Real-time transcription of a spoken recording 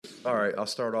All right, I'll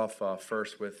start off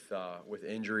first with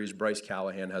injuries. Bryce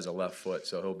Callahan has a left foot,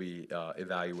 so he'll be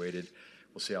evaluated.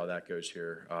 We'll see how that goes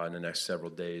here in the next several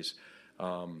days.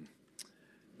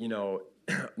 You know,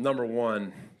 number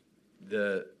one,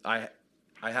 I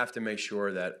have to make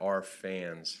sure that our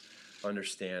fans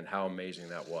understand how amazing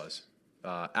that was.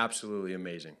 Absolutely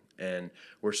amazing, and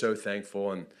we're so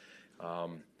thankful. And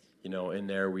you know, in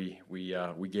there we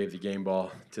gave the game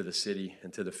ball to the city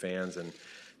and to the fans, and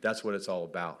that's what it's all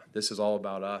about. This is all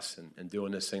about us and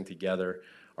doing this thing together.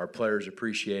 Our players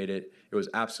appreciate it. It was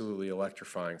absolutely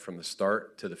electrifying from the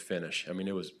start to the finish. I mean,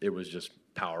 it was just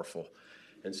powerful,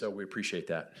 and so we appreciate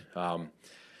that.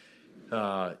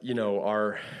 You know,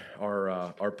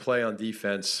 our play on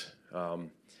defense.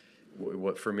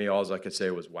 What for me, all I could say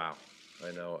was wow.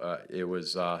 I know it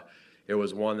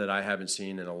was one that I haven't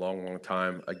seen in a long, long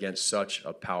time against such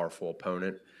a powerful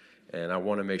opponent, and I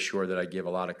want to make sure that I give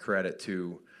a lot of credit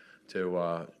to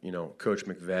you know, Coach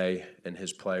McVay and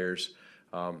his players.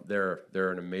 They're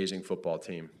an amazing football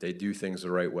team. They do things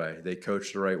the right way. They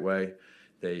coach the right way.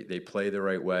 They play the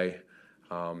right way,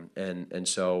 and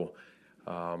so.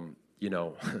 You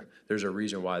know, there's a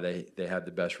reason why they have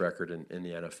the best record in the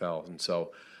NFL. And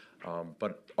so,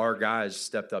 but our guys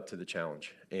stepped up to the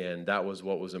challenge, and that was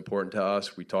what was important to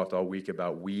us. We talked all week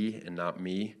about we and not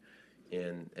me,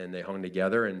 and they hung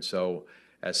together. And so,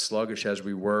 as sluggish as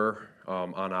we were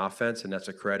on offense, and that's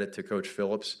a credit to Coach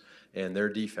Phillips and their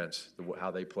defense,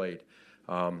 how they played.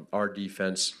 Our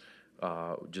defense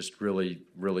just really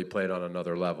played on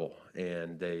another level,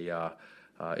 and they.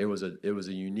 It was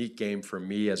a unique game for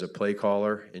me as a play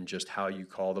caller in just how you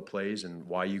call the plays and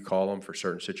why you call them for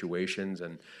certain situations.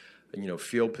 And you know,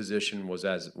 field position was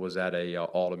at a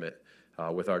ultimate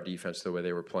with our defense the way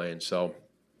they were playing. So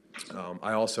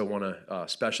I also want to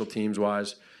special teams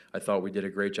wise, I thought we did a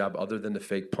great job other than the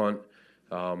fake punt.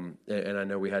 And I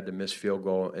know we had the missed field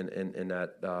goal in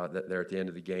that there at the end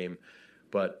of the game.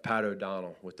 But Pat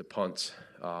O'Donnell with the punts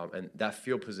and that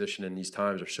field position in these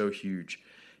times are so huge.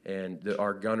 And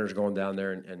our gunners going down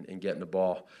there and getting the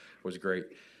ball was great.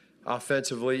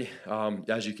 Offensively,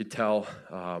 as you could tell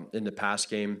in the pass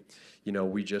game, you know,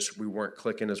 we weren't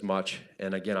clicking as much.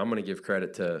 And again, I'm going to give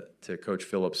credit to Coach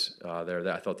Phillips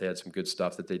there. I thought they had some good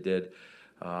stuff that they did.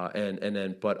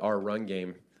 But our run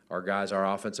game, our guys,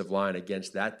 our offensive line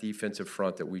against that defensive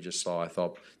front that we just saw, I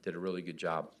thought did a really good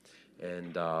job.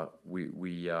 And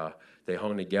they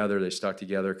hung together. They stuck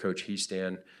together. Coach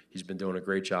Heastan, he's been doing a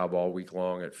great job all week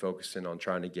long at focusing on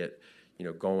trying to get, you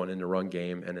know, going in the run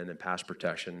game, and then in pass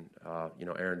protection. You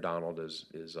know, Aaron Donald is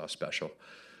special.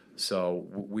 So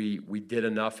we did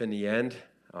enough in the end,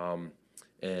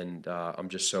 and I'm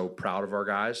just so proud of our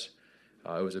guys.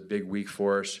 It was a big week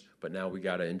for us, but now we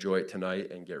got to enjoy it tonight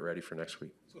and get ready for next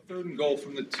week. So 3rd and goal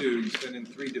from the 2, you send in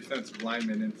 3 defensive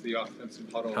linemen into the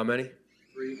offensive huddle. How many?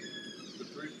 3,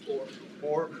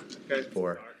 4. Okay.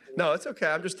 4. No, it's okay.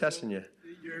 I'm just testing you.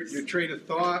 Your train of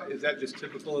thought, is that just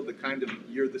typical of the kind of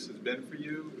year this has been for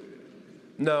you?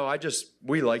 No,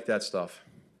 we like that stuff.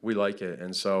 We like it.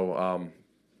 And so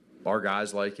our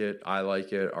guys like it. I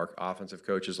like it. Our offensive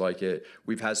coaches like it.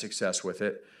 We've had success with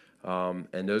it.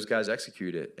 And those guys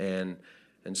execute it. And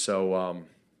so,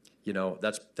 you know,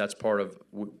 that's part of,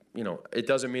 you know, it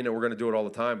doesn't mean that we're going to do it all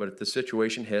the time, but if the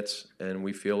situation hits and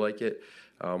we feel like it,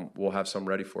 we'll have some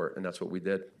ready for it. And that's what we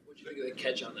did. What did you think of the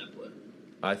catch on that play?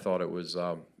 I thought it was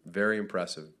very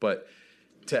impressive, but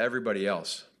to everybody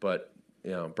else. But you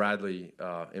know, Bradley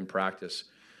in practice,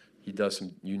 he does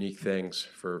some unique things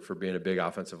for being a big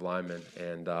offensive lineman.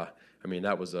 And I mean,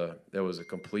 that was a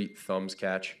complete thumbs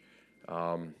catch,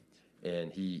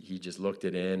 and he just looked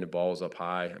it in. The ball was up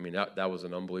high. I mean, that was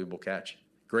an unbelievable catch.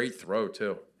 Great throw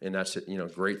too, and that's it. You know,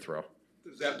 great throw.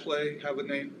 Does that play have a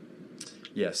name?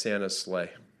 Yeah, Santa's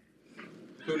sleigh.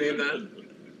 Who named that?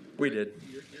 We did.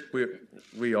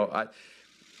 We all,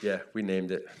 we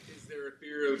named it. Is there a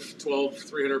fear of 12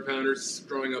 300-pounders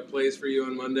drawing up plays for you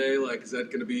on Monday? Like, is that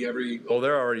going to be every? Well,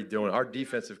 they're already doing it. Our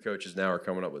defensive coaches now are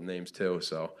coming up with names too,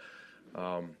 so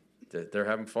they're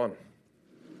having fun.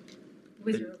 What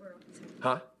was your overall?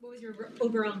 Huh? What was your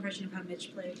overall impression of how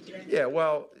Mitch played today? Yeah,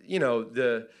 well, you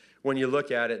know, when you look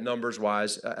at it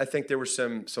numbers-wise, I think there were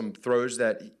some throws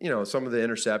that, you know, some of the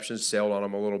interceptions sailed on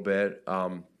him a little bit.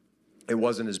 It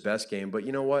wasn't his best game, but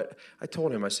you know what? I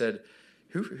told him, I said,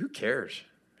 who cares?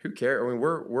 Who cares? I mean,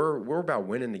 we're about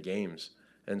winning the games,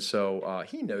 and so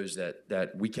he knows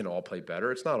that we can all play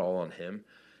better. It's not all on him,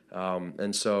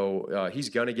 and so he's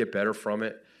gonna get better from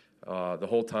it. The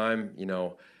whole time, you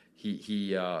know,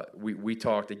 we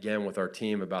talked again with our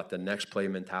team about the next play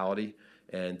mentality,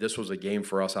 And this was a game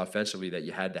for us offensively that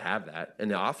you had to have that,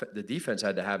 and the defense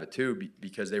had to have it too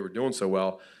because they were doing so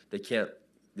well. They can't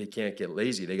get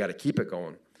lazy. They got to keep it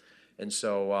going. And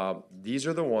so these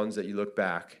are the ones that you look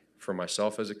back for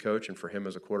myself as a coach and for him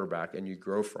as a quarterback, and you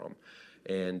grow from.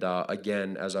 And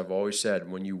again, as I've always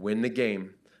said, when you win the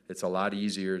game, it's a lot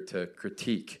easier to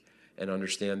critique and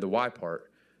understand the why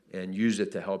part and use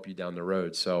it to help you down the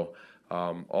road. So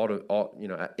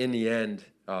in the end,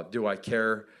 do I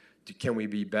care? Can we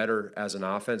be better as an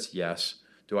offense? Yes.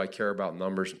 Do I care about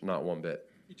numbers? Not one bit.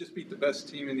 You just beat the best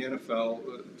team in the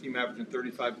NFL, team averaging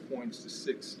 35 points to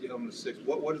 6, you held them to 6.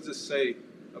 What does this say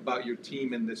about your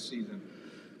team in this season?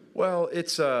 Well,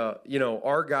 it's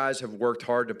our guys have worked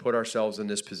hard to put ourselves in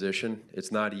this position.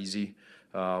 It's not easy,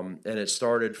 and it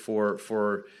started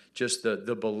for just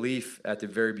the belief at the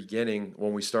very beginning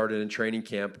when we started in training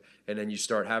camp, and then you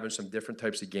start having some different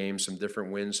types of games, some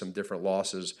different wins, some different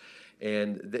losses,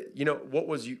 and what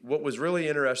was really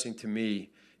interesting to me,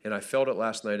 and I felt it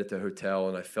last night at the hotel,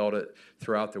 and I felt it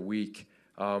throughout the week,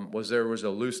 was there was a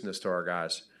looseness to our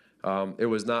guys. It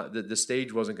was not the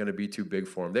stage wasn't going to be too big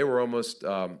for them. They were almost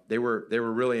they were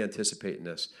really anticipating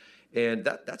this, and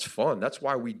that's fun. That's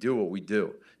why we do what we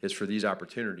do, is for these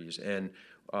opportunities. And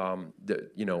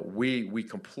we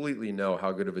completely know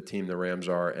how good of a team the Rams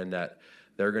are, and that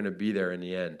they're going to be there in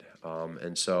the end.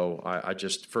 And so I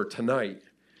just for tonight,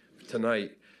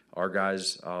 our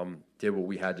guys did what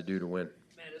we had to do to win.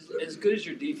 As good as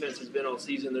your defense has been all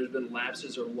season, there's been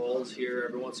lapses or lulls here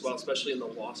every once in a while, especially in the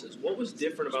losses. What was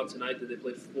different about tonight that they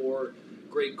played 4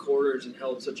 great quarters and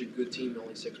held such a good team to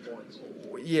only 6 points?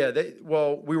 Yeah,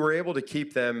 we were able to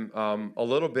keep them a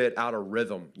little bit out of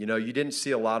rhythm. You didn't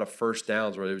see a lot of first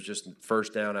downs where it was just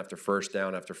first down after first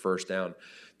down after first down.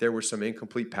 There were some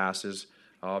incomplete passes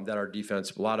that our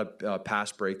defense, a lot of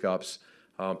pass breakups,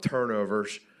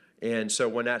 turnovers. And so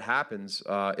when that happens,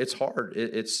 it's hard.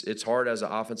 It's hard as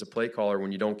an offensive play caller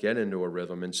when you don't get into a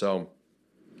rhythm. And so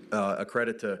a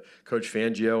credit to Coach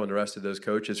Fangio and the rest of those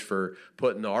coaches for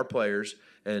putting our players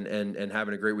and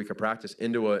having a great week of practice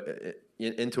into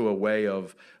a way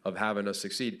of having us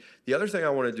succeed. The other thing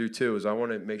I want to do, too, is I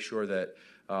want to make sure that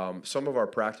some of our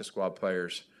practice squad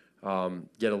players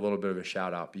get a little bit of a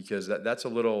shout-out, because that's a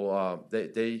little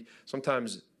they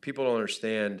sometimes people don't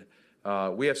understand.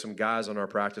 We have some guys on our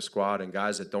practice squad and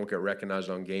guys that don't get recognized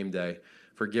on game day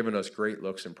for giving us great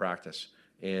looks in practice,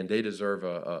 and they deserve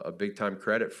a big time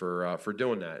credit for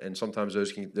doing that. And sometimes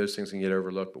those things can get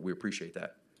overlooked, but we appreciate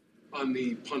that. On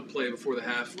the punt play before the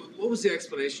half, what was the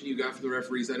explanation you got from the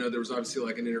referees? I know there was obviously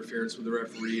like an interference with the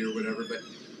referee or whatever, but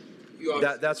you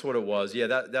obviously... That's what it was. Yeah,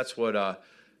 that's what. I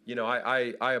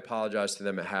apologize to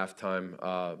them at halftime.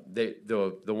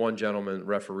 The one gentleman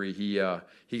referee,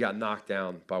 he got knocked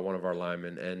down by one of our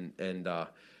linemen, and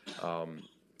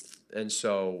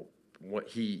so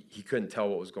he couldn't tell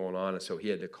what was going on, and so he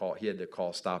had to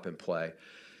call stop and play.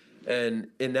 And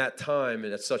in that time,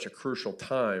 and it's such a crucial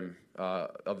time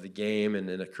of the game, and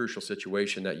in a crucial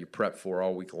situation that you prep for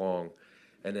all week long,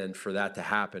 and then for that to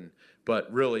happen.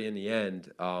 But really, in the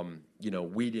end,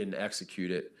 we didn't execute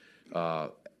it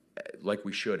like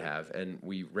we should have, and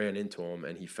we ran into him,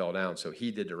 and he fell down. So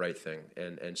he did the right thing,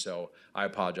 and so I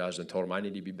apologized and told him I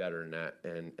need to be better than that,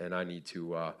 and I need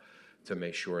to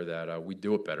make sure that we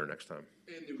do it better next time.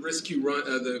 And the risk you run,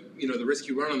 the risk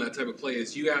you run on that type of play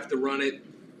is you have to run it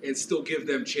and still give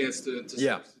them chance to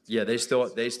substitute. Yeah, they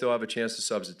still have a chance to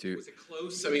substitute. Was it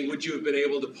close? I mean, would you have been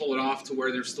able to pull it off to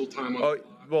where there's still time on the clock?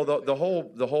 Well,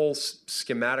 the whole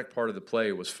schematic part of the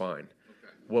play was fine. Okay.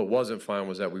 What wasn't fine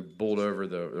was that we bowled over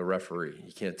the referee.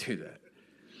 You can't do that.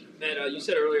 Matt, you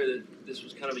said earlier that this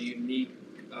was kind of a unique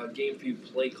game for you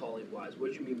play calling wise.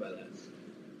 What did you mean by that?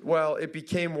 Well, it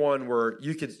became one where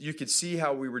you could see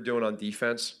how we were doing on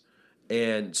defense.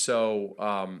 And so,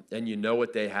 and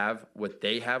what they have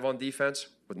on defense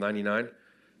with 99.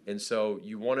 And so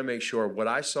you want to make sure, what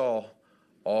I saw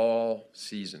all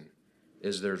season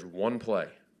is there's one play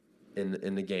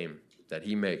in the game that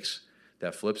he makes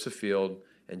that flips the field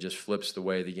and just flips the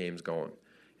way the game's going.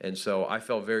 And so I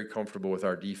felt very comfortable with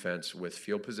our defense with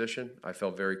field position. I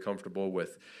felt very comfortable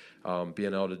with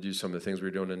being able to do some of the things we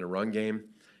were doing in the run game.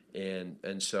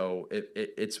 And so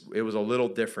it was a little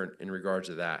different in regards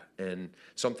to that, and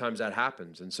sometimes that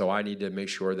happens, and so I need to make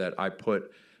sure that I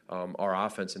put our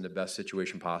offense in the best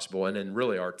situation possible, and then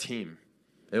really our team.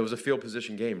 It was a field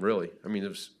position game, really. I mean, it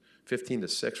was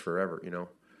 15-6 forever,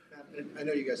 I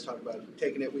know you guys talk about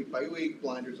taking it week by week,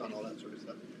 blinders on, all that sort of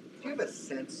stuff. Do you have a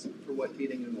sense for what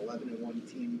beating an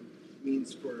 11-1 team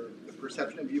means for the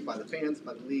perception of you by the fans,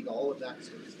 by the league, all of that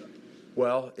sort of stuff?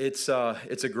 Well, it's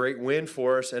a great win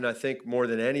for us, and I think more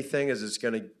than anything is it's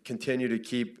going to continue to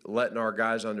keep letting our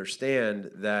guys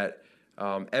understand that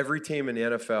every team in the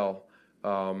NFL,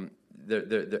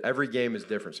 every game is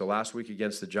different. So last week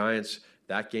against the Giants,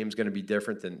 that game's going to be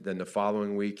different than the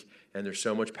following week, and there's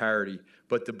so much parity.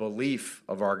 But the belief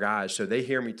of our guys, so they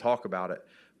hear me talk about it,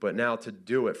 but now to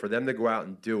do it, for them to go out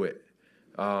and do it,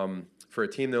 for a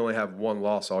team that only have one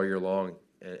loss all year long,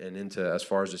 and into as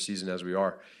far as the season as we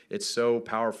are, it's so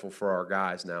powerful for our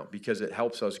guys now because it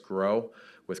helps us grow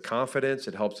with confidence.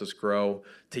 It helps us grow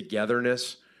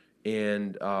togetherness.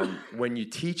 And when you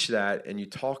teach that and you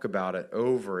talk about it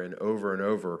over and over and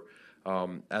over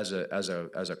as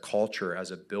a culture, as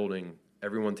a building,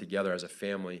 everyone together as a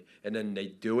family, and then they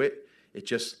do it, it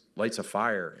just lights a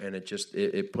fire, and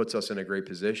it puts us in a great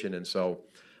position. And so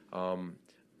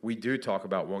we do talk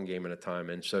about one game at a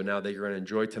time. And so now they're going to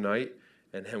enjoy tonight.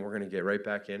 And then we're going to get right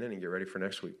back in it and get ready for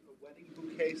next week. A wedding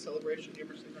bouquet celebration, you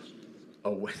ever seen that?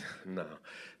 Oh,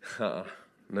 no.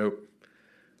 Nope.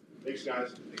 Thanks,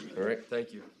 guys. All right,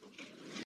 thank you.